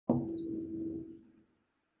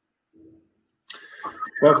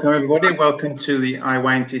Welcome everybody, welcome to the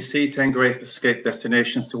IWINETC 10 Grape Escape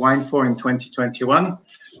Destinations to Wine for in 2021.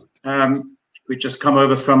 We just come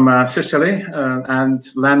over from Sicily and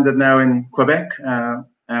landed now in Quebec.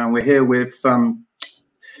 And we're here with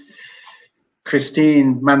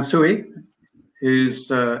Christine Mansoui,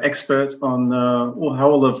 who's expert on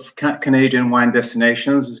all of Canadian wine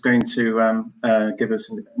destinations, is going to give us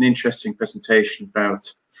an interesting presentation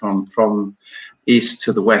about from east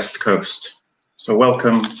to the west coast. So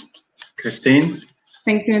welcome, Christine.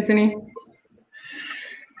 Thank you, Anthony.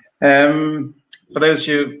 For those of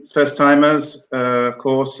you first timers, of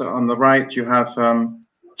course, on the right you have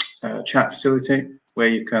a chat facility where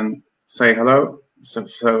you can say hello.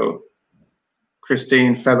 So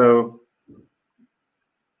Christine, fellow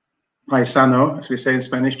paisano, as we say in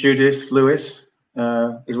Spanish, Judith Lewis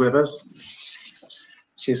is with us.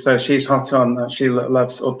 She's hot on. She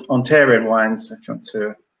loves Ontarian wines. If you want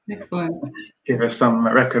to give us some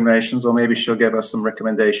recommendations, or maybe she'll give us some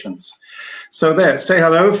recommendations. So there, say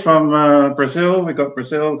hello from Brazil. We've got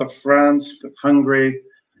France, we've got Hungary,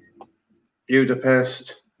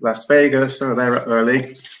 Budapest, Las Vegas. So they're up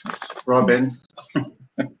early. That's Robin.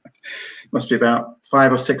 Must be about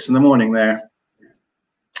 5 or 6 in the morning there.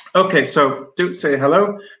 Okay, so do say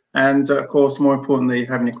hello. And of course, more importantly, if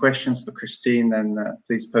you have any questions for Christine, then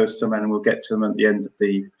please post them and we'll get to them at the end of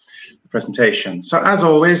the presentation. So as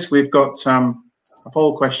always, we've got a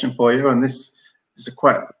poll question for you, and this is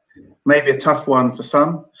maybe a tough one for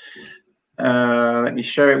some. Let me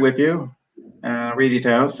share it with you, read it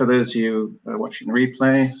out for those of you watching the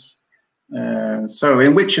replay. So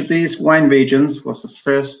in which of these wine regions was the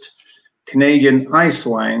first Canadian ice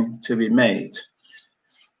wine to be made?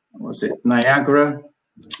 Was it Niagara,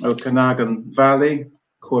 Okanagan Valley,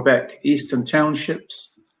 Quebec Eastern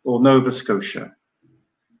Townships, or Nova Scotia?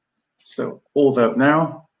 So all vote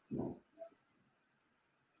now.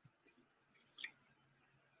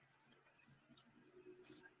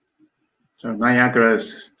 So Niagara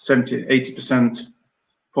is 80%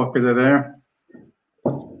 popular there.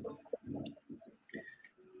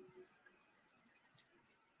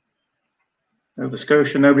 Nova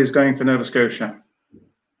Scotia, nobody's going for Nova Scotia.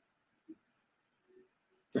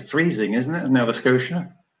 It's freezing, isn't it, in Nova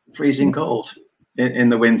Scotia? Freezing cold in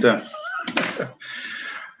the winter.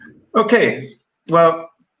 Okay, well,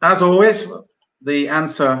 as always, the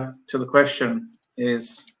answer to the question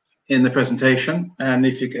is in the presentation, and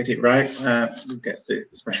if you get it right, you get the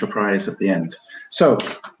special prize at the end. So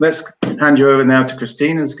let's hand you over now to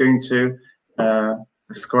Christine, who's going to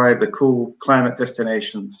describe the cool climate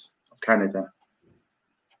destinations of Canada.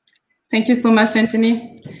 Thank you so much,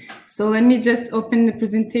 Anthony. So let me just open the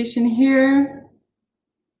presentation here.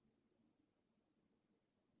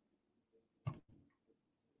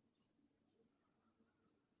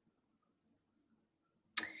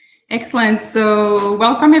 Excellent. So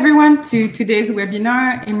welcome everyone to today's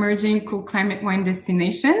webinar, Emerging Cool Climate Wine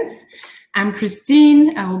Destinations. I'm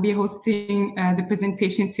Christine. I will be hosting the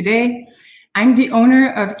presentation today. I'm the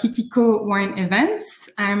owner of Kikiko Wine Events.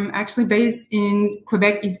 I'm actually based in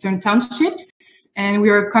Quebec Eastern Townships, and we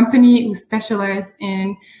are a company who specializes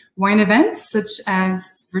in wine events such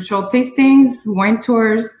as virtual tastings, wine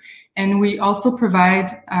tours, and we also provide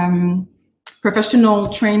professional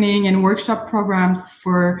training and workshop programs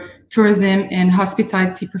for tourism and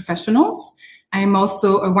hospitality professionals. I am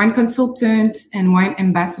also a wine consultant and wine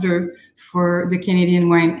ambassador for the Canadian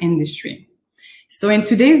wine industry. So in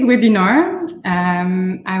today's webinar,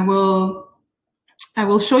 I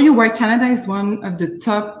will show you why Canada is one of the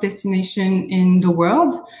top destinations in the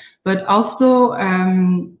world, but also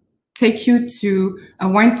take you to a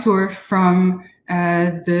wine tour from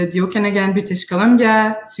the Okanagan, British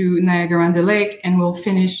Columbia to Niagara-on-the-Lake, and we'll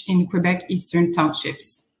finish in Quebec Eastern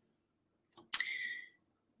Townships.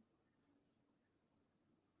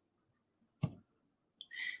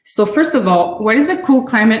 So first of all, what is a cool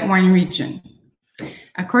climate wine region?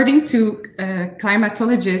 According to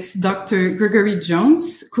climatologist Dr. Gregory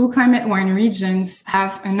Jones, cool climate wine regions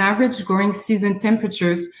have an average growing season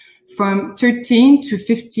temperatures from 13 to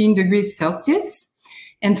 15 degrees Celsius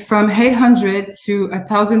and from 800 to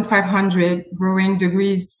 1,500 growing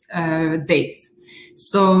degrees days.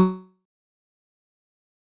 So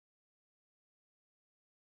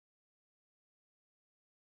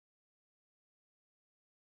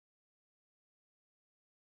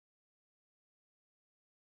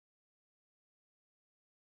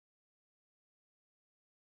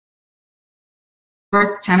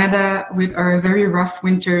course, Canada with our very rough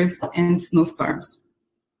winters and snowstorms.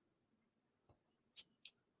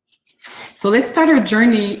 So let's start our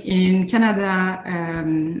journey in Canada,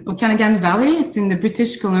 Okanagan Valley. It's in the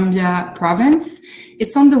British Columbia province.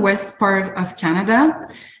 It's on the west part of Canada.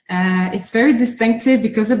 It's very distinctive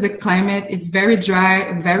because of the climate. It's very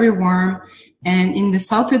dry, very warm. And in the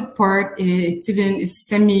southern part, it's even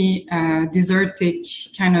semi-desertic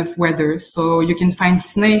kind of weather. So you can find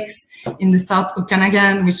snakes in the South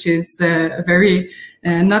Okanagan, which is very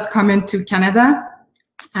not common to Canada.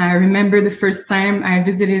 I remember the first time I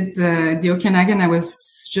visited the Okanagan, I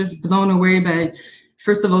was just blown away by,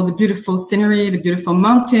 first of all, the beautiful scenery, the beautiful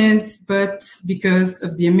mountains, but because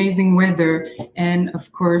of the amazing weather and,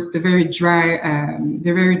 of course, the very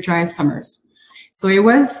dry summers. So it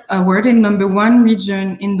was awarded #1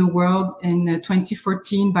 region in the world in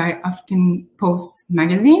 2014 by Huffington Post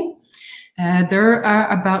magazine. There are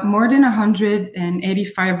about more than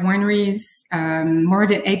 185 wineries, more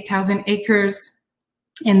than 8,000 acres,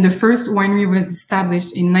 and the first winery was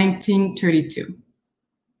established in 1932.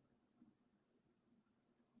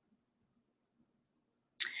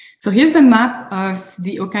 So here's the map of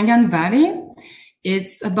the Okanagan Valley.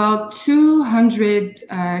 It's about 200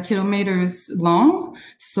 kilometers long,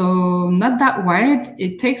 so not that wide.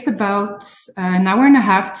 It takes about an hour and a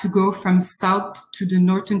half to go from south to the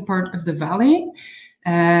northern part of the valley.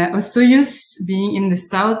 Osoyoos, being in the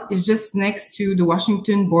south, is just next to the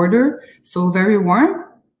Washington border, so very warm.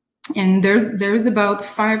 And there's about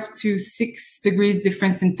 5 to 6 degrees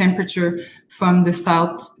difference in temperature from the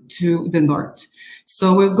south to the north.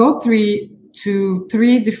 So we'll go through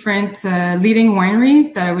three different leading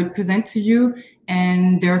wineries that I would present to you,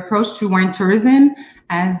 and their approach to wine tourism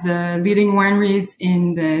as leading wineries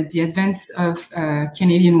in the advance of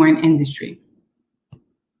Canadian wine industry.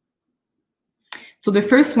 So the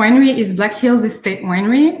first winery is Black Hills Estate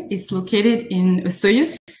Winery. It's located in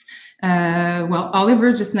Osoyoos.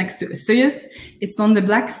 Oliver, just next to Osoyoos. It's on the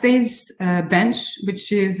Black Sage Bench,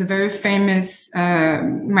 which is a very famous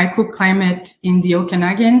microclimate in the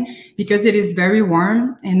Okanagan because it is very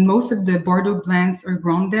warm and most of the Bordeaux blends are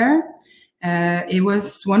grown there. It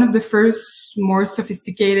was one of the first more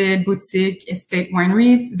sophisticated boutique estate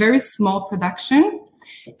wineries, very small production.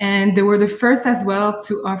 And they were the first as well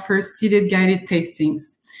to offer seated guided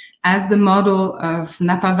tastings as the model of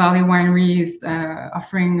Napa Valley wineries,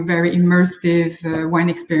 offering very immersive wine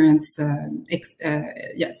experience.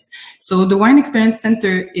 Yes. So the Wine Experience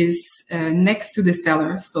Center is next to the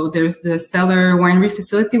cellar. So there's the cellar winery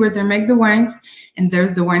facility where they make the wines, and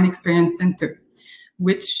there's the Wine Experience Center,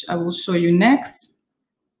 which I will show you next.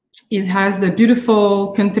 It has a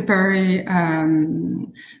beautiful contemporary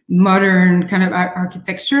modern kind of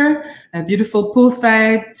architecture, a beautiful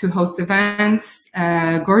poolside to host events,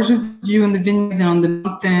 gorgeous view on the vineyards and on the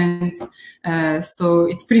mountains. So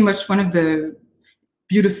it's pretty much one of the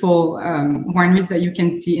beautiful wineries that you can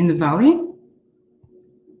see in the valley.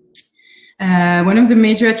 One of the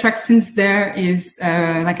major attractions there is,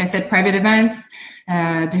 like I said, private events.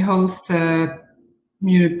 They host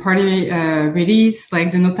party release,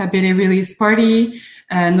 like the Nota Bene release party.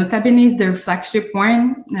 Nota Bene is their flagship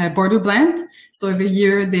wine, Bordeaux blend. So every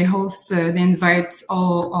year they host, they invite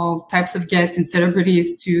all types of guests and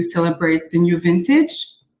celebrities to celebrate the new vintage.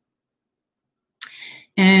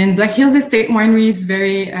 And Black Hills Estate Winery is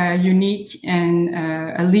very unique and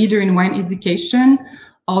a leader in wine education.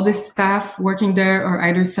 All the staff working there are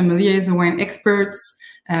either sommeliers or wine experts.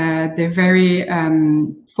 They're very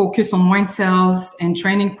focused on wine sales and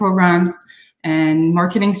training programs and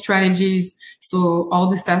marketing strategies. So all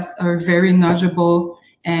the staffs are very knowledgeable,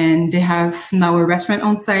 and they have now a restaurant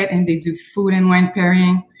on site and they do food and wine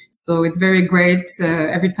pairing. So it's very great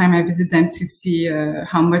every time I visit them to see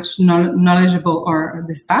how much knowledgeable are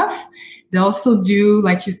the staff. They also do,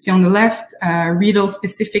 like you see on the left, Riedel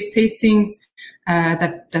specific tastings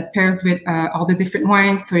that pairs with all the different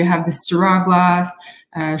wines. So you have the Syrah glass,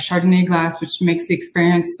 Chardonnay glass, which makes the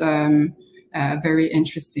experience very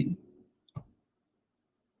interesting.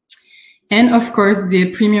 And of course, the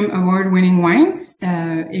premium award-winning wines.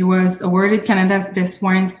 It was awarded Canada's Best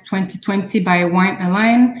Wines 2020 by Wine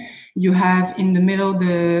Align. You have in the middle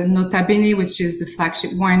the Nota Bene, which is the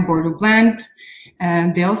flagship wine Bordeaux blend.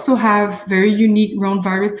 They also have very unique Rhone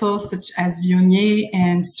varietals such as Viognier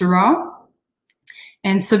and Syrah,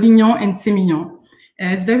 and Sauvignon and Semillon.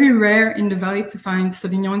 It's very rare in the valley to find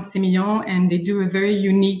Sauvignon and Semillon, and they do a very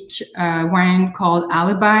unique wine called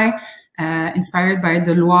Alibi, inspired by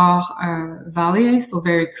the Loire Valley, so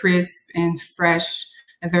very crisp and fresh,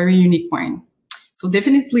 a very unique wine. So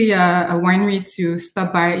definitely a winery to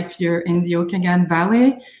stop by if you're in the Okanagan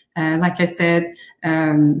Valley. Like I said,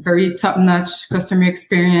 very top-notch customer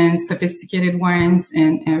experience, sophisticated wines,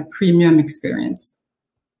 and a premium experience.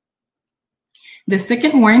 The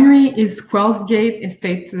second winery is Quailsgate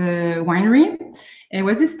Estate Winery. It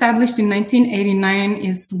was established in 1989.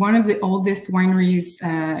 It's one of the oldest wineries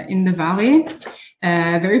in the valley.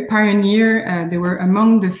 Very pioneer. They were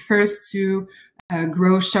among the first to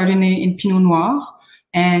grow Chardonnay and Pinot Noir.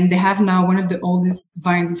 And they have now one of the oldest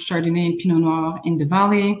vines of Chardonnay and Pinot Noir in the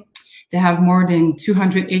valley. They have more than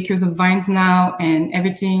 200 acres of vines now, and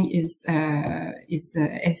everything is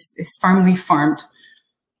family farmed.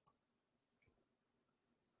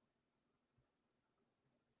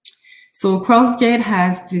 So Quailsgate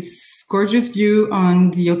has this gorgeous view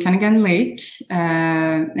on the Okanagan Lake,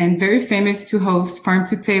 and very famous to host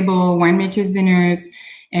farm-to-table winemakers dinners,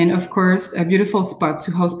 and of course, a beautiful spot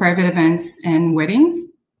to host private events and weddings.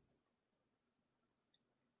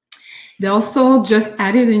 They also just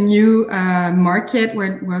added a new market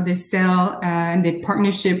where they sell and they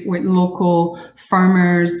partnership with local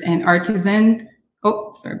farmers and artisan.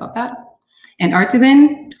 Oh, sorry about that. And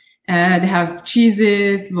artisan. They have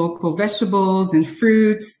cheeses, local vegetables and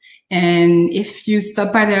fruits. And if you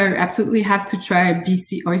stop by there, you absolutely have to try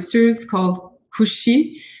BC oysters called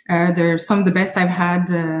kushi. They're some of the best I've had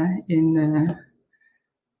in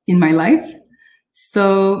my life.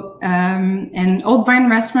 So, and Old Vine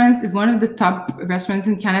Restaurants is one of the top restaurants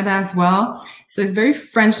in Canada as well. So it's very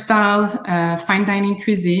French style, fine dining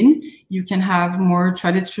cuisine. You can have more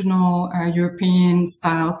traditional European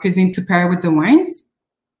style cuisine to pair with the wines.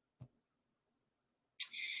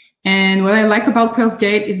 And what I like about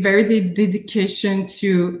Quailsgate is the dedication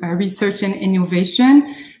to research and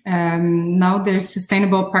innovation. Now there's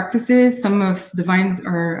sustainable practices. Some of the vines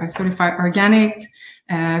are certified organic,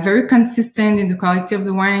 very consistent in the quality of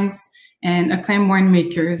the wines, and acclaimed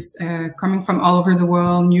winemakers coming from all over the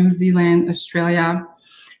world, New Zealand, Australia.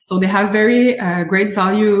 So they have very great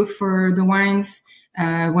value for the wines.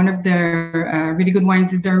 One of their really good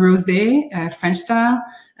wines is their rosé, French style,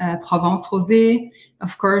 Provence rosé.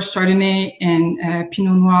 Of course, Chardonnay and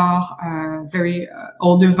Pinot Noir, very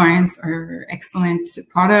older vines, are excellent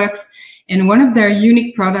products. And one of their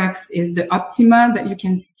unique products is the Optima that you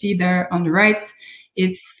can see there on the right.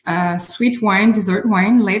 It's sweet wine, dessert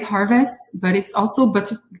wine, late harvest, but it's also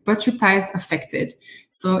botrytise affected.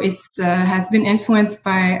 So it has been influenced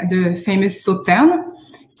by the famous Sauterne.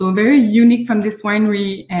 So very unique from this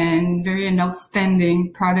winery and very an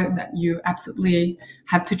outstanding product that you absolutely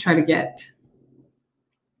have to try to get.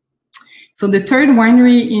 So the third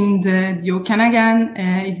winery in the Okanagan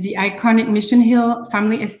is the iconic Mission Hill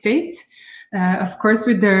Family Estate. Of course,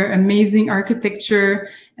 with their amazing architecture,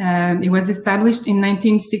 it was established in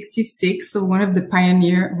 1966, so one of the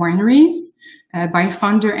pioneer wineries by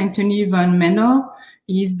founder Anthony von Mendel.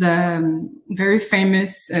 He's a very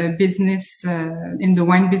famous business in the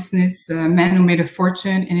wine business, man who made a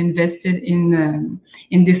fortune and invested in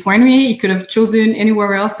this winery. He could have chosen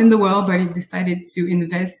anywhere else in the world, but he decided to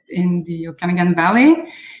invest in the Okanagan Valley.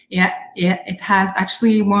 Yeah, it has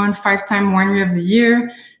actually won 5-time Winery of the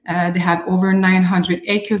Year. They have over 900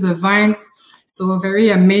 acres of vines, so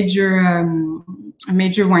a major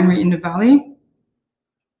winery in the valley.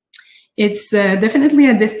 It's definitely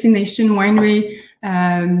a destination winery.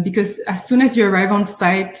 Because as soon as you arrive on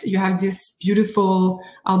site, you have this beautiful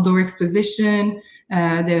outdoor exposition.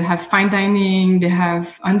 They have fine dining, they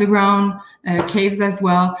have underground caves as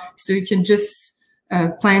well. So you can just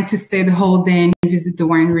plan to stay the whole day and visit the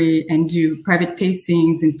winery and do private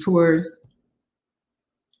tastings and tours.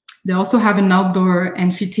 They also have an outdoor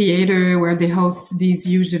amphitheater where they host these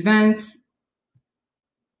huge events.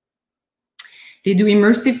 They do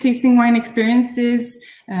immersive tasting wine experiences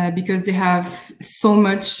because they have so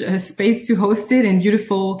much space to host it and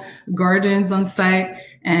beautiful gardens on site,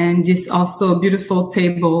 and this also beautiful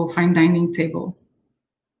table, fine dining table.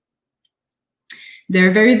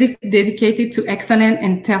 They're very dedicated to excellent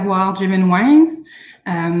and terroir-driven wines.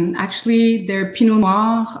 Actually, their Pinot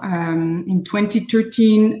Noir in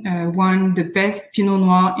 2013 won the best Pinot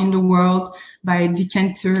Noir in the world by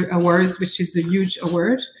Decanter Awards, which is a huge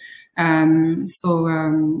award.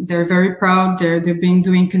 They're very proud. They've been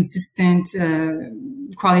doing consistent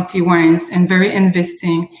quality wines and very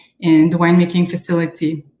investing in the winemaking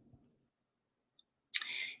facility.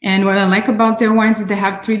 And what I like about their wines is they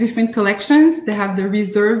have 3 different collections. They have the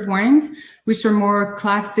reserve wines, which are more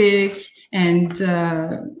classic and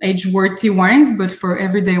age-worthy wines, but for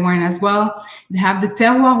everyday wine as well. They have the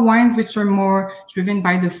terroir wines, which are more driven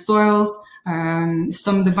by the soils.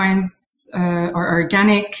 Some of the vines are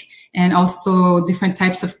organic, and also different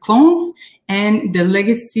types of clones, and the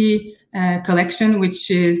legacy collection, which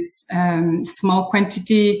is small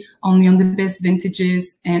quantity, only on the best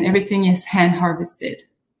vintages, and everything is hand harvested.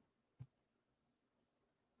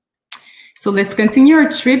 So let's continue our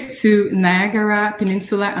trip to Niagara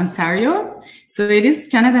Peninsula, Ontario. So it is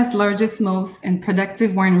Canada's largest, most and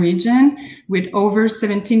productive wine region with over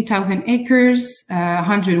 17,000 acres,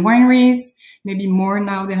 100 wineries, maybe more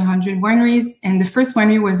now than 100 wineries. And the first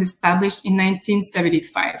winery was established in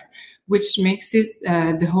 1975, which makes it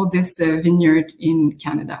the oldest vineyard in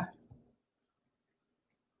Canada.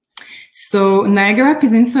 So Niagara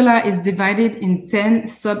Peninsula is divided in 10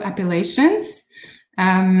 sub-appellations.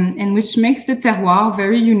 And which makes the terroir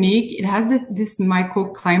very unique. It has this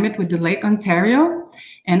microclimate with the Lake Ontario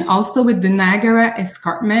and also with the Niagara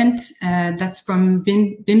Escarpment that's from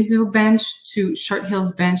Bimsville Bench to Short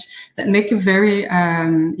Hills Bench that make a very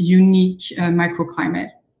unique microclimate.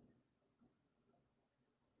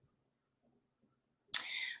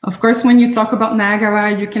 Of course, when you talk about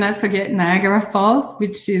Niagara, you cannot forget Niagara Falls,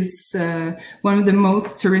 which is one of the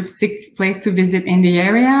most touristic places to visit in the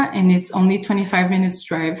area, and it's only 25 minutes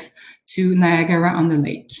drive to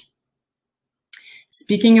Niagara-on-the-Lake.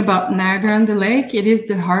 Speaking about Niagara-on-the-Lake, it is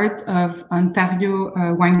the heart of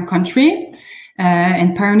Ontario wine country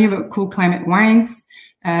and pioneer of cool climate wines.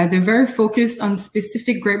 They're very focused on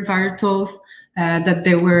specific grape varietals that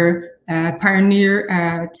they were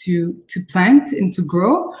pioneer to plant and to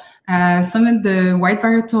grow. Some of the white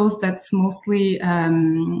varietals that's mostly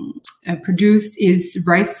produced is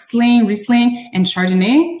Riesling and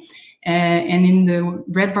Chardonnay. And in the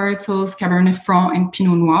red varietals, Cabernet Franc and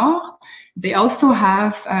Pinot Noir. They also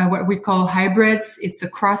have what we call hybrids. It's a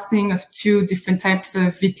crossing of two different types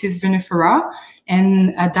of Vitis vinifera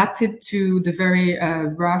and adapted to the very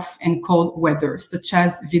rough and cold weather, such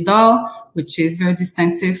as Vidal, which is very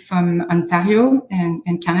distinctive from Ontario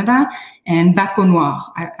and Canada, and Baco Noir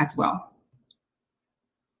as well.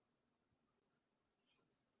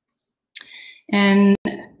 And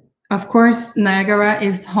of course, Niagara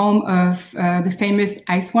is home of the famous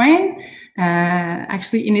ice wine.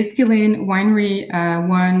 Actually, Inniskillin Winery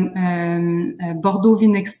won Bordeaux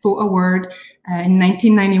Vinexpo Award in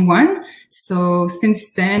 1991. So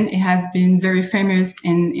since then, it has been very famous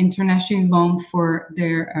and internationally known for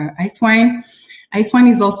their ice wine. Ice wine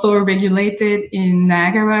is also regulated in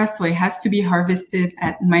Niagara, so it has to be harvested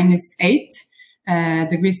at -8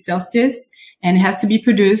 degrees Celsius. And it has to be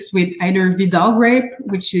produced with either Vidal grape,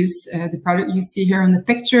 which is the product you see here on the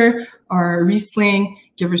picture, or Riesling,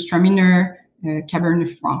 Gewürztraminer, Cabernet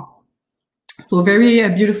Franc. So a very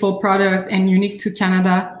beautiful product and unique to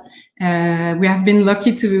Canada. We have been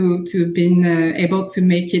lucky to been able to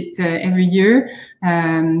make it every year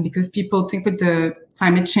because people think with the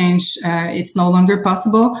climate change, it's no longer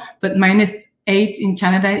possible, but -8 in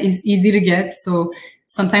Canada is easy to get. So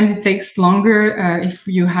sometimes it takes longer if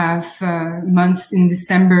you have months in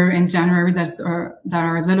December and January that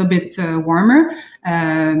are a little bit warmer,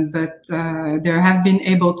 but they have been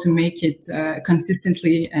able to make it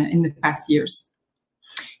consistently in the past years.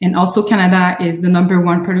 And also Canada is the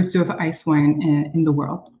 #1 producer of ice wine in the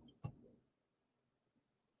world.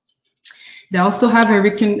 They also have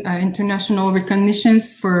international recognitions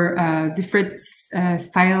for different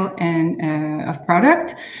style and of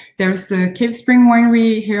product. There's a Cave Spring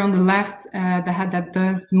Winery here on the left that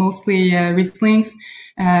does mostly Rieslings.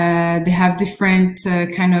 They have different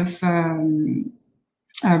kind of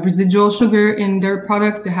residual sugar in their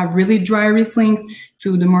products. They have really dry Rieslings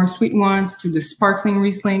to the more sweet ones, to the sparkling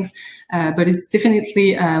Rieslings. But it's definitely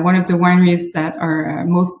one of the wineries that are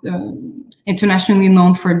most internationally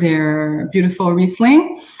known for their beautiful Riesling.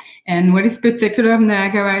 And what is particular of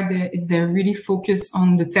Niagara is they're really focused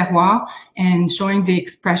on the terroir and showing the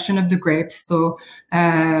expression of the grapes. So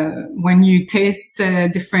when you taste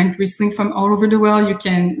different Riesling from all over the world, you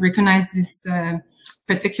can recognize this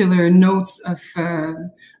particular notes of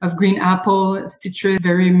green apple, citrus,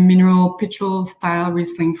 very mineral, petrol style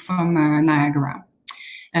Riesling from Niagara.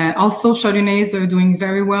 Also, Chardonnays are doing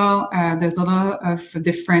very well. There's a lot of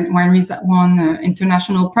different wineries that won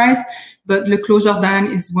international prize, but Le Clos Jordan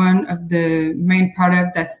is one of the main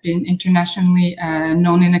products that's been internationally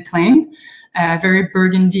known and acclaimed. Very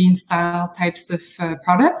Burgundy style types of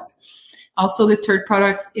products. Also, the third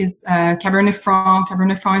product is Cabernet Franc.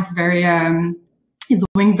 Cabernet Franc is very is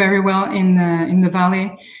doing very well in the valley.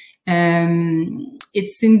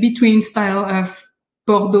 It's in between style of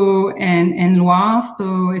Bordeaux and Loire,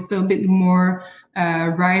 so it's a bit more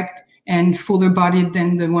ripe and fuller bodied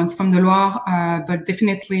than the ones from the Loire, but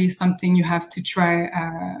definitely something you have to try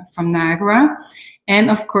from Niagara. And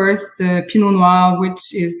of course, the Pinot Noir,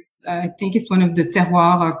 which is, I think it's one of the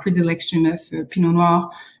terroirs of predilection of Pinot Noir,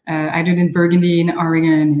 either in Burgundy, in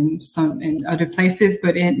Oregon, and other places,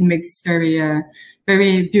 but it makes very,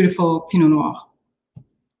 very beautiful Pinot Noir.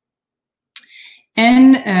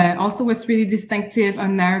 And also what's really distinctive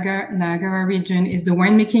on Niagara region is the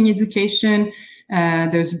winemaking education.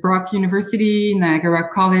 There's Brock University, Niagara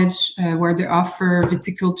College, where they offer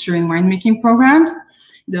viticulture and winemaking programs.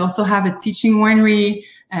 They also have a teaching winery,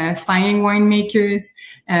 flying winemakers.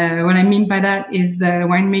 What I mean by that is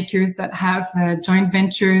winemakers that have joint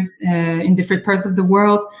ventures in different parts of the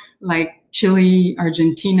world, like Chile,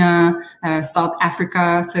 Argentina, South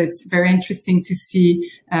Africa. So it's very interesting to see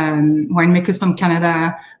winemakers from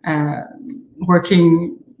Canada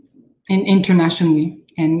working internationally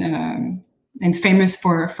and famous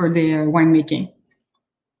for their winemaking.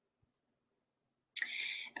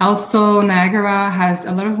 Also, Niagara has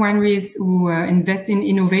a lot of wineries who invest in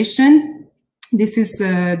innovation. This is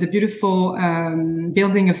the beautiful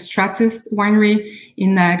building of Stratus Winery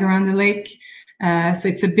in Niagara-on-the-Lake. So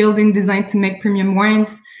it's a building designed to make premium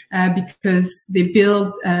wines because they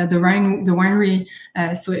built the winery.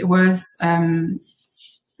 So it was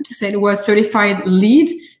certified LEED.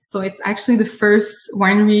 So it's actually the first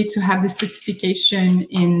winery to have the certification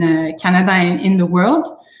in Canada and in the world.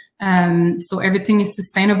 So everything is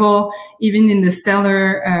sustainable. Even in the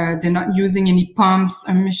cellar, they're not using any pumps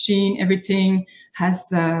or machine. Everything has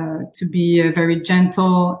to be very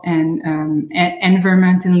gentle and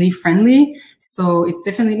environmentally friendly. So it's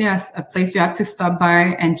definitely a place you have to stop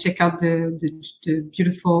by and check out the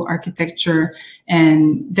beautiful architecture,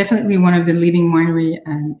 and definitely one of the leading winery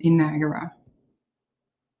in Niagara.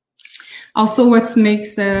 Also, what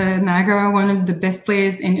makes Niagara one of the best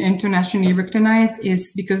places and internationally recognized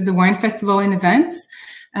is because the wine festival and events,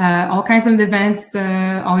 all kinds of events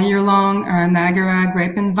all year long, Niagara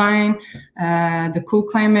Grape and Vine, the Cool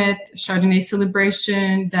Climate Chardonnay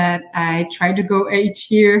celebration that I try to go each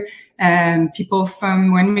year. People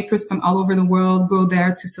from winemakers from all over the world go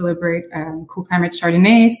there to celebrate Cool Climate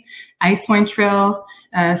Chardonnays, ice wine trails,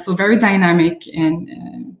 so very dynamic,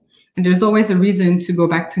 and there's always a reason to go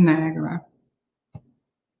back to Niagara.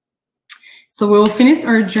 So we'll finish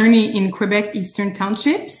our journey in Quebec Eastern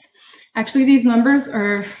Townships. Actually, these numbers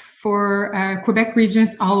are for Quebec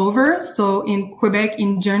regions all over. So in Quebec,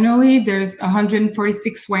 in generally, there's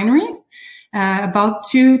 146 wineries, about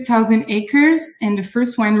 2,000 acres, and the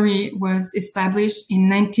first winery was established in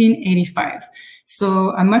 1985.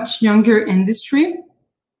 So a much younger industry.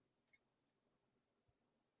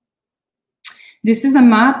 This is a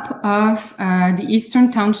map of the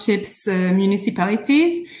Eastern Townships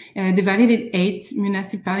municipalities, divided in 8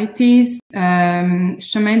 municipalities.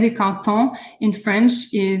 Chemin des Cantons in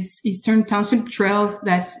French is Eastern Township trails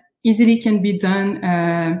that easily can be done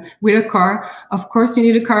with a car. Of course, you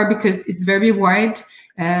need a car because it's very wide,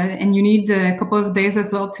 and you need a couple of days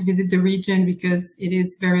as well to visit the region because it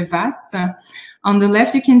is very vast. On the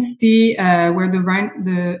left, you can see where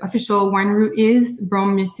the official wine route is,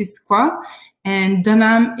 Brome-Missisquoi. And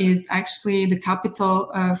Dunham is actually the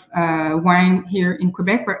capital of wine here in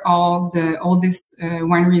Quebec, where all the oldest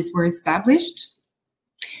wineries were established.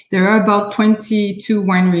 There are about 22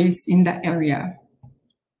 wineries in that area.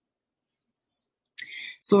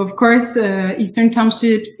 So, of course, Eastern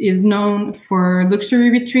Townships is known for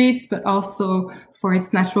luxury retreats, but also for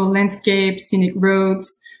its natural landscape, scenic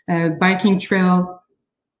roads, biking trails,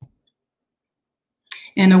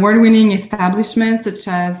 and award-winning establishments such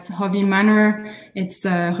as Hovey Manor. It's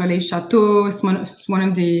Relais Chateau. It's one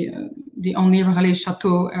of the only Relais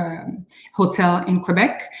Chateau hotel in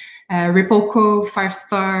Quebec. Ripple Cove,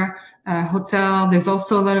 5-star hotel. There's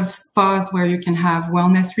also a lot of spas where you can have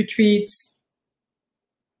wellness retreats.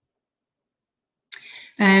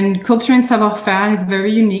 And culture and savoir-faire is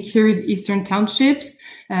very unique here in Eastern Townships.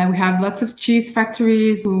 We have lots of cheese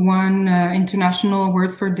factories who won international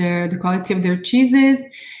awards for the quality of their cheeses.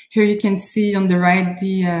 Here you can see on the right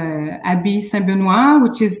the Abbaye Saint-Benoît,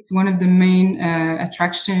 which is one of the main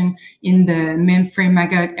attraction in the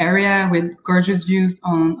Memphremagog area with gorgeous views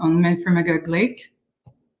on Memphremagog Lake.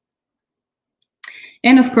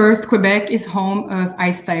 And of course, Quebec is home of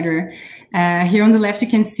ice cider. Here on the left, you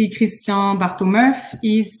can see Christian Barthomeuf.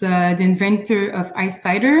 He's the inventor of ice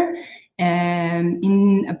cider.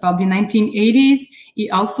 In about the 1980s, he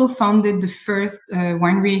also founded the first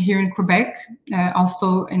winery here in Quebec,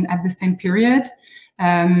 also at the same period.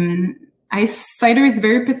 Ice cider is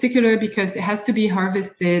very particular because it has to be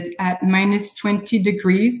harvested at -20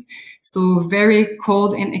 degrees, so very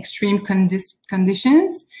cold and extreme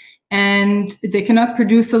conditions. And they cannot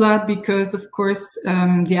produce a lot because, of course,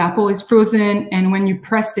 the apple is frozen, and when you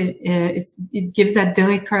press it, it gives that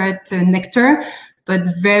delicate nectar, but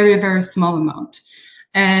very, very small amount.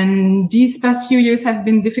 And these past few years have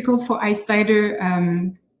been difficult for ice cider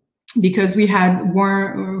because we had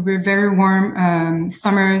very warm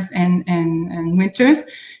summers and winters.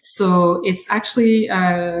 So it's actually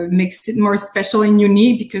makes it more special and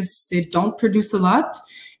unique because they don't produce a lot.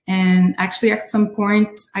 And actually, at some point,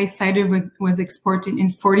 ice cider was exported in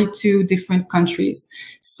 42 different countries.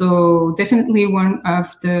 So definitely one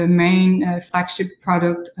of the main flagship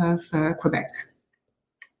product of Quebec.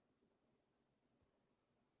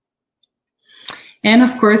 And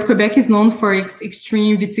of course, Quebec is known for its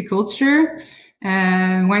extreme viticulture.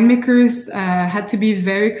 Winemakers had to be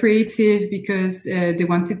very creative because they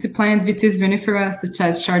wanted to plant vitis vinifera such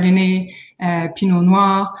as Chardonnay, Pinot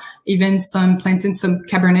Noir, even planting some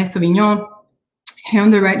Cabernet Sauvignon. Here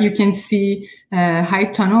on the right, you can see high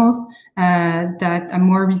tunnels that a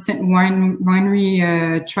more recent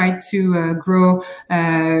winery tried to grow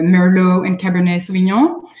Merlot and Cabernet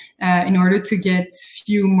Sauvignon in order to get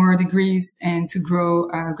few more degrees and to grow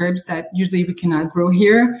grapes that usually we cannot grow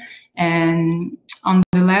here. And on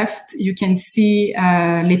the left, you can see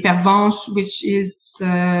Les Pervenches, which is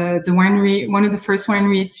the winery, one of the first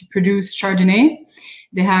wineries to produce Chardonnay.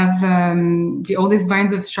 They have the oldest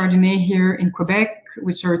vines of Chardonnay here in Quebec,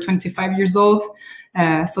 which are 25 years old.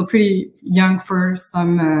 So pretty young for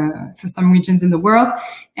some regions in the world.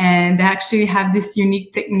 And they actually have this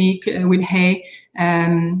unique technique with hay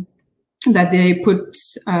that they put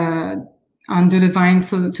under the vines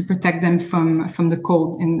so to protect them from the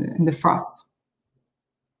cold and the frost.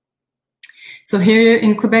 So here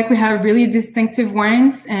in Quebec, we have really distinctive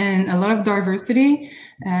wines and a lot of diversity.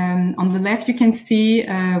 On the left, you can see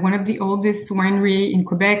one of the oldest winery in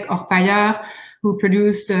Quebec, Orpailleur, who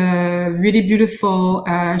produce really beautiful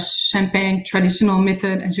champagne, traditional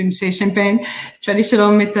method, I shouldn't say champagne,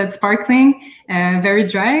 traditional method sparkling, very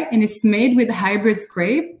dry, and it's made with hybrid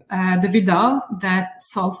grape, the Vidal,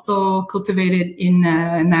 that's also cultivated in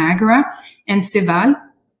Niagara, and Céval,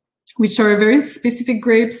 which are very specific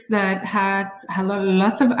grapes that had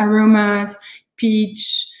lots of aromas,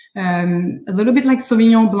 peach, a little bit like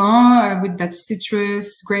Sauvignon Blanc with that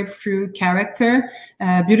citrus, grapefruit character,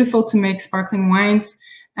 beautiful to make sparkling wines.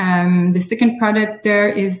 The second product there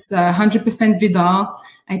is 100% Vidal.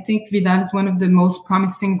 I think Vidal is one of the most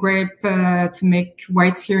promising grape to make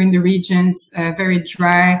whites here in the regions, very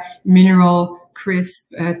dry, mineral,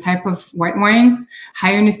 crisp type of white wines,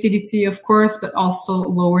 higher in acidity, of course, but also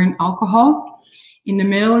lower in alcohol. In the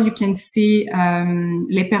middle, you can see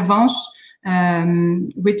Les Pervenches,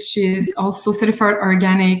 which is also certified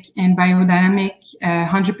organic and biodynamic,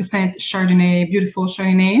 100% Chardonnay, beautiful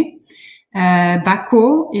Chardonnay.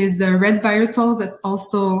 Baco is a red varietal that's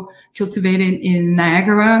also cultivated in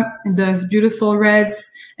Niagara. It does beautiful reds,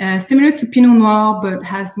 similar to Pinot Noir, but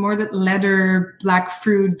has more that leather, black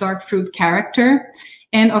fruit, dark fruit character.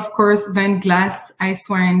 And of course, Vin Glace ice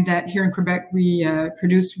wine that here in Quebec we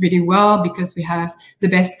produce really well because we have the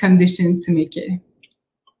best conditions to make it.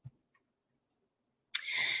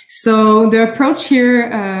 So the approach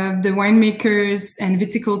here of the winemakers and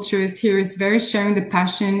viticulturists here is very sharing the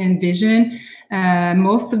passion and vision.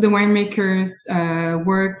 Most of the winemakers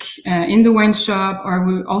work in the wine shop or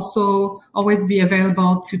will also always be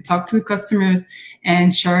available to talk to the customers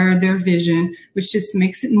and share their vision, which just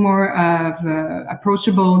makes it more of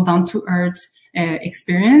approachable, down-to-earth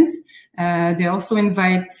experience. They also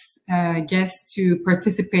invite guests to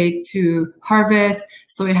participate to harvest.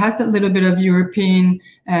 So it has that little bit of European,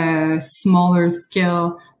 smaller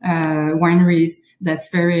scale wineries that's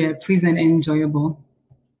very pleasant and enjoyable.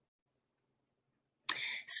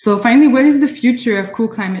 So finally, what is the future of cool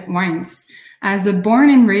climate wines? As a born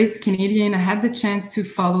and raised Canadian, I had the chance to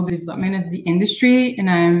follow the development of the industry, and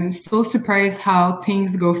I'm so surprised how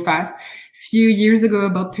things go fast. Few years ago,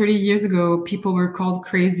 about 30 years ago, people were called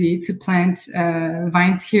crazy to plant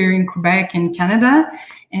vines here in Quebec and Canada.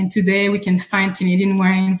 And today we can find Canadian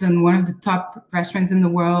wines in one of the top restaurants in the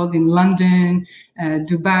world, in London,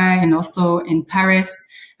 Dubai, and also in Paris.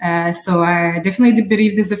 So I definitely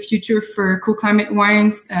believe there's a future for cool climate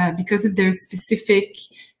wines because of their specific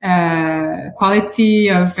quality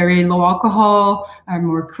of very low alcohol,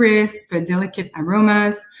 more crisp, delicate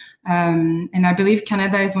aromas. And I believe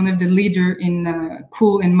Canada is one of the leaders in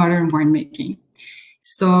cool and modern winemaking.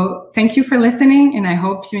 So thank you for listening, and I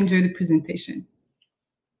hope you enjoy the presentation.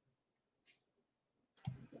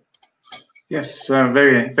 Yes,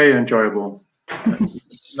 very, very enjoyable.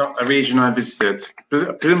 Not a region I visited.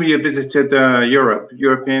 Presumably you visited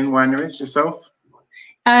European wineries yourself?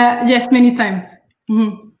 Yes, many times.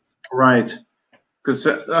 Mm-hmm. Right. Because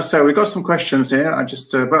so we got some questions here.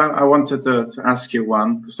 But I wanted to ask you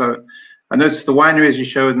one. So I noticed the wineries you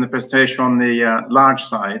showed in the presentation on the large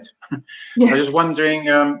side. Yes. I was just wondering,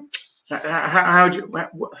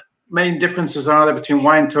 main differences are there between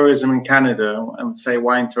wine tourism in Canada and, say,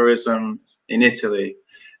 wine tourism in Italy?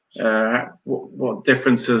 What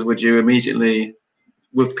differences would you immediately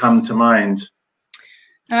would come to mind?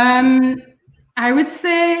 I would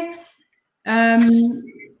say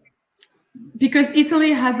because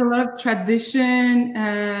Italy has a lot of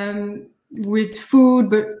tradition with food,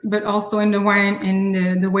 but also in the wine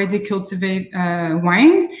and the way they cultivate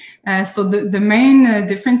wine. So the main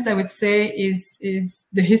difference I would say is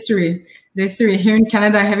the history. The history here in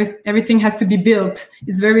Canada, everything has to be built.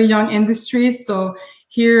 It's very young industry, so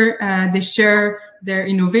here they share their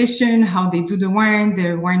innovation, how they do the wine,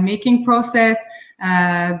 their winemaking process,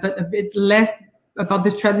 but a bit less about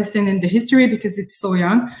the tradition and the history because it's so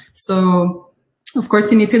young. So of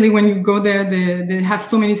course, in Italy, when you go there, they have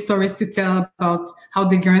so many stories to tell about how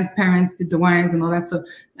the grandparents did the wines and all that. So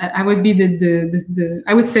I would be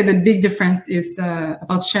I would say the big difference is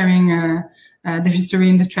about sharing the history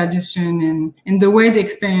and the tradition and the way the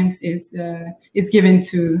experience is given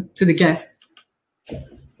to the guests.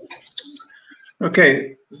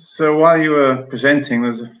 Okay, so while you were presenting,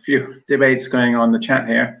 there's a few debates going on in the chat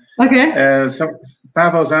here. Okay. So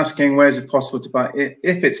Pavel's asking, where is it possible to buy,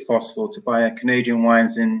 if it's possible to buy Canadian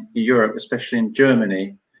wines in Europe, especially in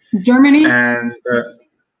Germany? Germany. And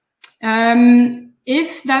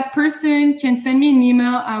if that person can send me an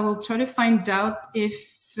email, I will try to find out if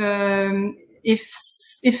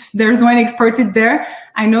there's wine exported there.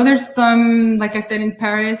 I know there's some, like I said, in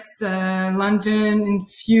Paris, London, in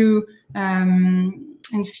few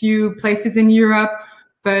places in Europe,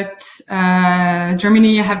 but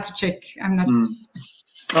Germany, I have to check. I'm not.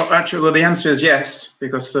 Oh, actually, well, the answer is yes,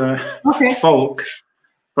 because okay. Folk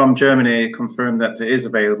from Germany confirmed that it is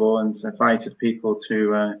available and invited people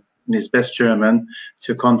to, in his best German,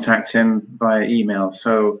 to contact him via email.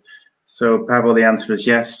 So Pavel, the answer is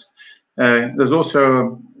yes. There's also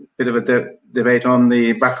a bit of a debate on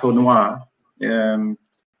the Baco Noir,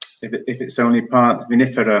 if it's only part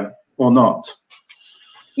vinifera or not.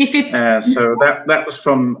 If it's so that was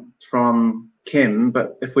from Kim,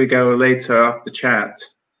 but if we go later up the chat,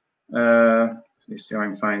 let me see if I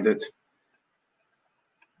can find it.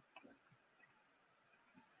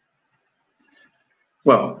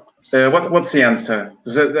 Well, what's the answer?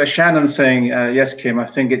 Shannon saying, yes, Kim, I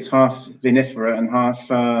think it's half vinifera and half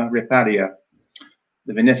Riparia.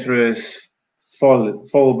 The vinifera is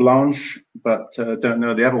Folle Blanche, but don't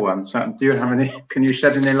know the other one. So do you have any, can you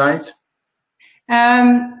shed any light?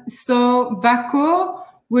 So Baco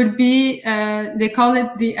would be, they call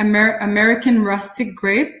it the American rustic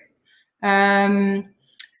grape.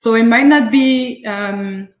 So it might not be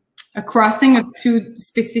a crossing of two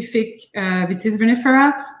specific Vitis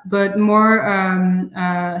vinifera, but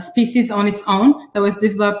more species on its own that was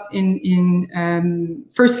developed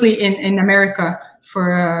firstly in America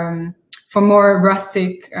for more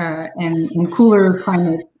rustic and cooler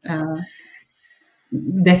climate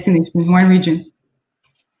destinations, wine regions.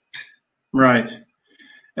 Right.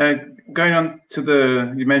 Going on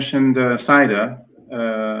to you mentioned cider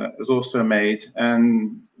was also made,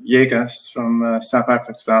 and Yegas from South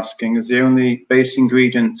Africa is asking, is the only base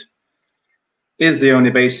ingredient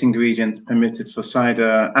permitted for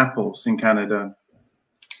cider apples in Canada?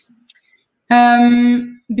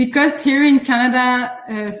 Because here in Canada,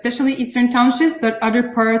 especially Eastern Townships, but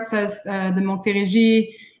other parts as the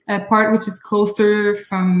Montérégie part, which is closer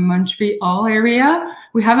from Montreal area,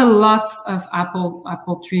 we have a lot of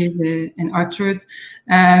apple trees and orchards.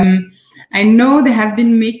 I know they have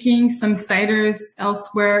been making some ciders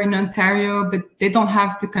elsewhere in Ontario, but they don't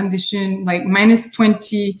have the condition, like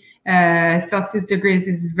 -20 Celsius degrees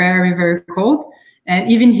is very, very cold.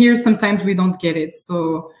 And even here, sometimes we don't get it.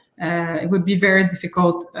 So it would be very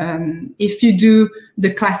difficult if you do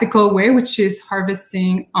the classical way, which is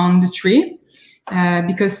harvesting on the tree.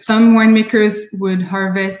 Because some winemakers would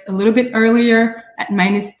harvest a little bit earlier at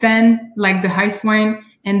 -10, like the ice wine,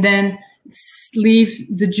 and then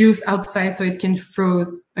leave the juice outside so it can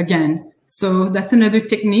freeze again. So that's another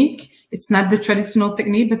technique. It's not the traditional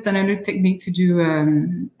technique, but it's another technique to do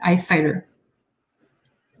ice cider.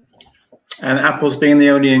 And apples being the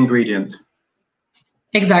only ingredient.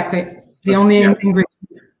 Exactly, the only ingredient.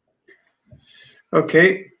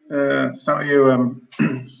 Okay, some of you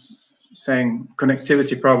saying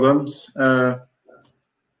connectivity problems,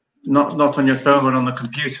 not on your phone but on the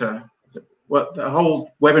computer. What the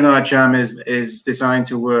whole webinar jam is designed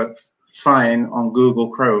to work fine on Google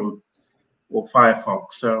Chrome or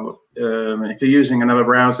Firefox. So if you're using another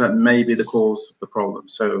browser, that may be the cause of the problem.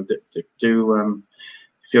 So if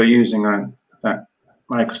you're using that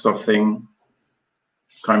Microsoft thing,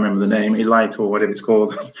 can't remember the name, Elite or whatever it's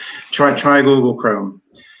called, try Google Chrome.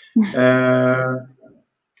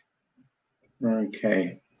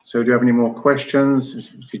 Okay, so do you have any more questions?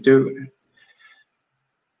 If you do,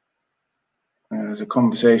 there's a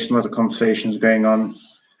lot of conversations going on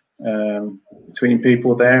between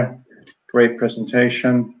people there. Great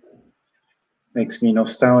presentation. Makes me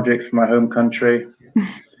nostalgic for my home country.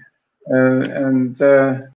 And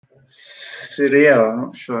Cyril, I'm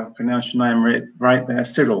not sure I pronounced your name right there.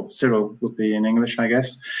 Cyril would be in English, I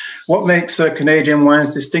guess. What makes Canadian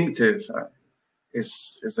wines distinctive?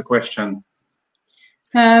 Is the question.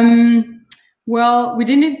 Well,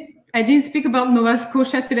 I didn't speak about Nova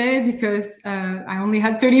Scotia today because I only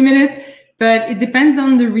had 30 minutes, but it depends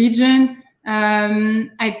on the region.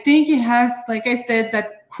 I think it has, like I said,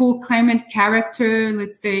 that cool climate character,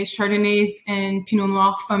 let's say Chardonnays and Pinot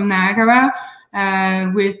Noir from Niagara,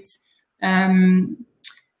 with,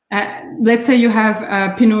 let's say you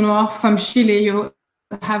have Pinot Noir from Chile, you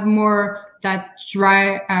have more that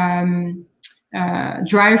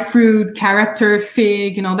dry fruit character,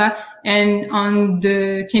 fig and all that. And on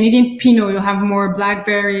the Canadian Pinot, you'll have more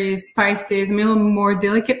blackberries, spices, more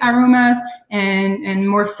delicate aromas and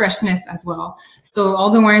more freshness as well. So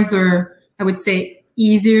all the wines are, I would say,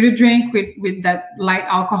 easier to drink with that light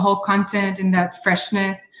alcohol content and that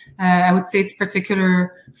freshness. I would say it's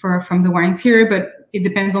particular from the wines here, but it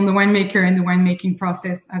depends on the winemaker and the winemaking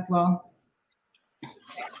process as well.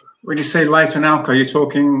 When you say light in alcohol, you're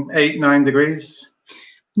talking 8-9 degrees?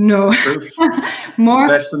 No, more.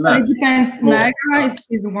 Less than that. It depends. More. Niagara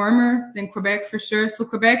is warmer than Quebec for sure. So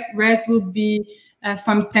Quebec res will be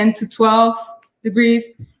from 10 to 12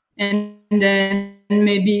 degrees, and then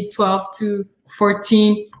maybe 12 to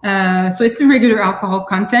 14. So it's a regular alcohol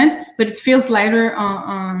content, but it feels lighter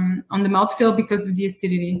on the mouthfeel because of the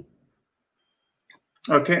acidity.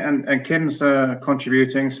 Okay, and Kim's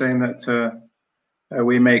contributing, saying that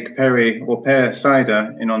we make perry or pear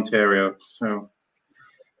cider in Ontario. So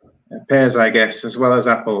pears, I guess, as well as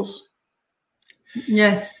apples.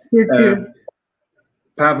 Yes, here too.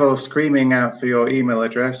 Pavel screaming out for your email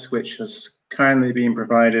address, which has kindly been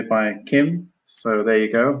provided by Kim. So there you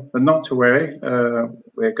go. But not to worry,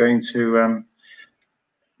 we're going to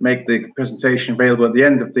make the presentation available at the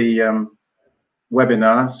end of the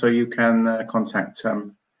webinar, so you can contact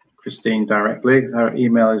Christine directly. Her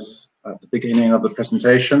email is at the beginning of the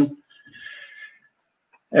presentation.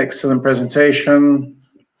 Excellent presentation,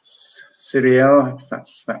 Cyril, if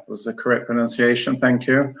that was the correct pronunciation. Thank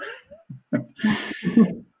you.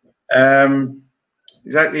 I'm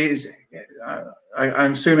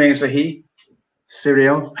assuming it's a he,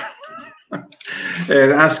 Cyril.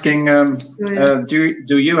 Asking,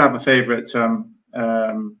 do you have a favorite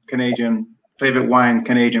favorite wine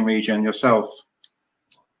Canadian region yourself?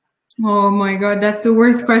 Oh my God, that's the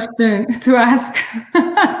worst question to ask.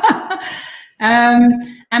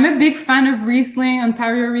 I'm a big fan of Riesling,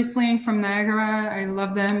 Ontario Riesling from Niagara. I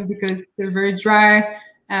love them because they're very dry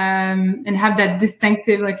and have that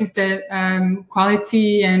distinctive, like I said,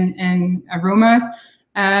 quality and aromas.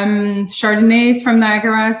 Chardonnays from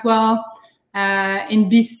Niagara as well. In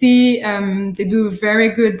BC, they do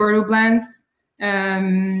very good Bordeaux blends,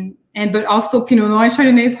 but also Pinot Noir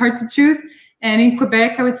Chardonnay is hard to choose. And in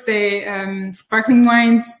Quebec, I would say sparkling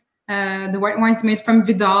wines, the white wines made from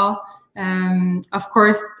Vidal. Of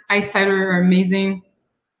course, ice cider are amazing.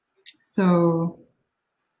 So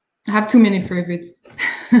I have too many favorites.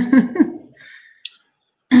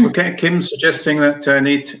 Okay, Kim's suggesting that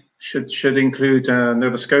NEAT should include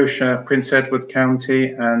Nova Scotia, Prince Edward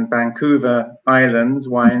County, and Vancouver Island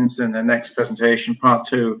wines in the next presentation, part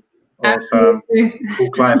 2 of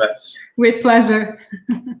cool climates. With pleasure.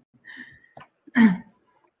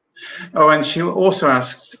 Oh, and she also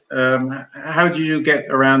asked, how do you get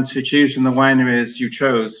around to choosing the wineries you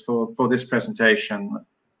chose for this presentation?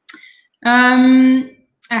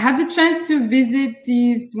 I had the chance to visit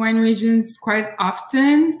these wine regions quite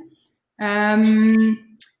often.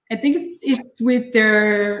 I think it's with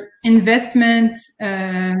their investment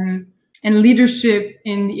and leadership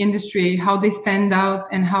in the industry, how they stand out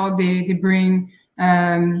and how they bring,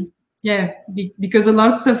 because a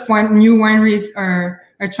lot of new wineries are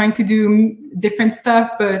trying to do different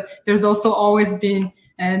stuff, but there's also always been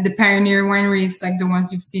the pioneer wineries, like the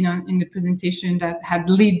ones you've seen in the presentation, that had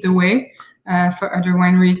lead the way for other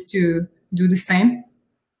wineries to do the same.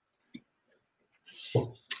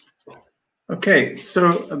 Okay, so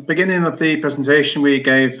at the beginning of the presentation, we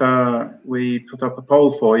put up a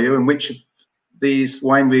poll for you, in which of these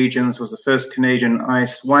wine regions was the first Canadian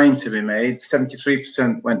iced wine to be made.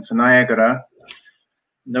 73% went for Niagara.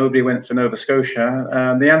 Nobody went for Nova Scotia.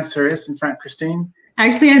 The answer is, in fact, Christine?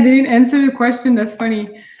 Actually, I didn't answer the question. That's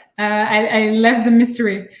funny. I left the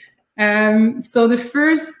mystery. So the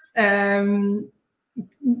first,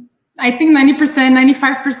 I think 90%,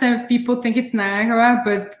 95% of people think it's Niagara,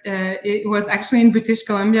 but it was actually in British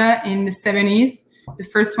Columbia in the 70s, the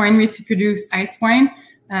first winery to produce ice wine.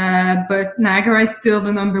 But Niagara is still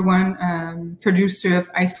the #1 producer of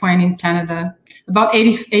ice wine in Canada. About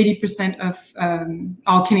 80% of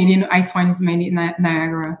all Canadian ice wine is made in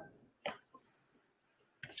Niagara.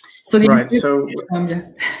 So right. So,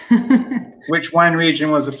 which wine region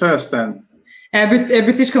was the first then?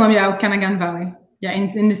 British Columbia, Okanagan Valley. Yeah, in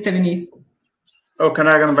the 70s.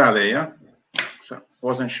 Okanagan Valley, yeah. So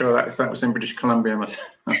wasn't sure that if that was in British Columbia. I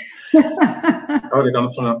would have gone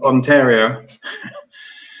from Ontario.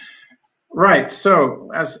 Right. So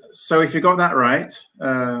if you got that right,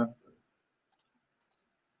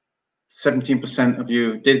 17% of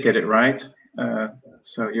you did get it right.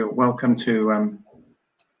 So you're welcome to,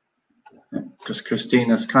 because Christine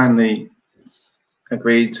has kindly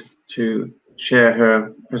agreed to share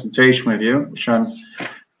her presentation with you, which I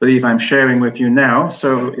believe I'm sharing with you now.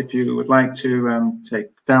 So if you would like to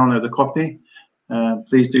download a copy,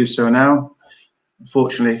 please do so now.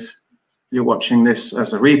 Unfortunately, if you're watching this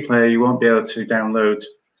as a replay, you won't be able to download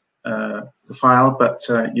the file, but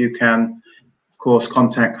you can, of course,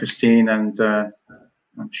 contact Christine, and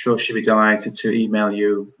I'm sure she'll be delighted to email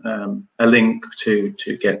you a link to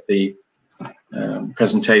get the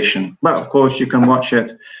presentation. But of course, you can watch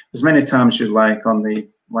it as many times as you like on the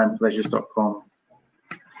winepleasures.com.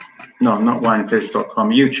 No, not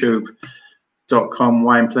winepleasures.com, youtube.com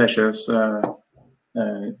winepleasures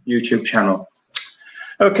YouTube channel.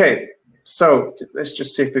 Okay, so let's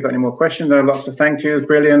just see if we've got any more questions. There are lots of thank yous.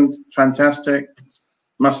 Brilliant, fantastic.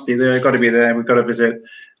 Must be there, got to be there. We've got to visit.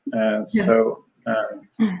 So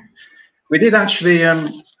we did actually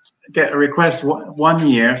get a request one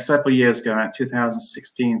year, several years ago, at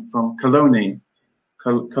 2016, from Kelowna.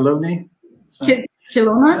 Kelowna?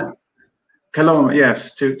 Kelowna,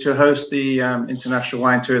 yes, to host the International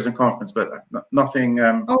Wine Tourism Conference, but nothing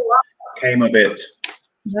came of it.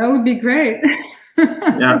 That would be great.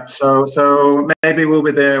 Yeah, so maybe we'll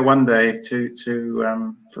be there one day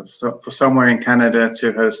for somewhere in Canada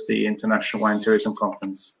to host the International Wine Tourism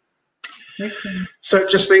Conference. Okay. So it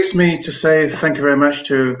just leaves me to say thank you very much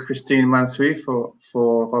to Christine Mansui for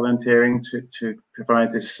volunteering to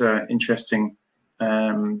provide this interesting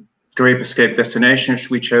Grape Escape destination, which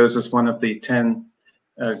we chose as one of the 10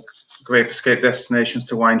 Grape Escape destinations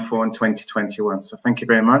to wine for in 2021. So thank you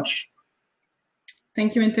very much.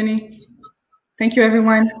 Thank you, Anthony. Thank you,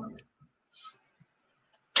 everyone.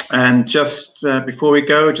 And just before we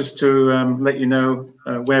go, just to let you know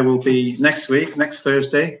where we'll be next week, next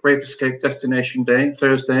Thursday, Grape Escape Destination Day,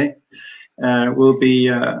 Thursday. We'll be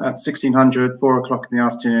at 1600, 4 o'clock in the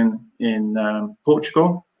afternoon in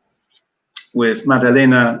Portugal with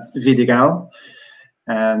Madalena Vidigal,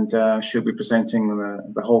 and she'll be presenting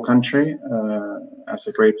the whole country as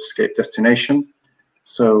a Grape Escape destination.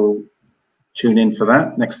 So tune in for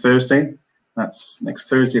that next Thursday. That's next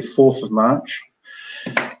Thursday, 4th of March.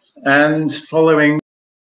 And following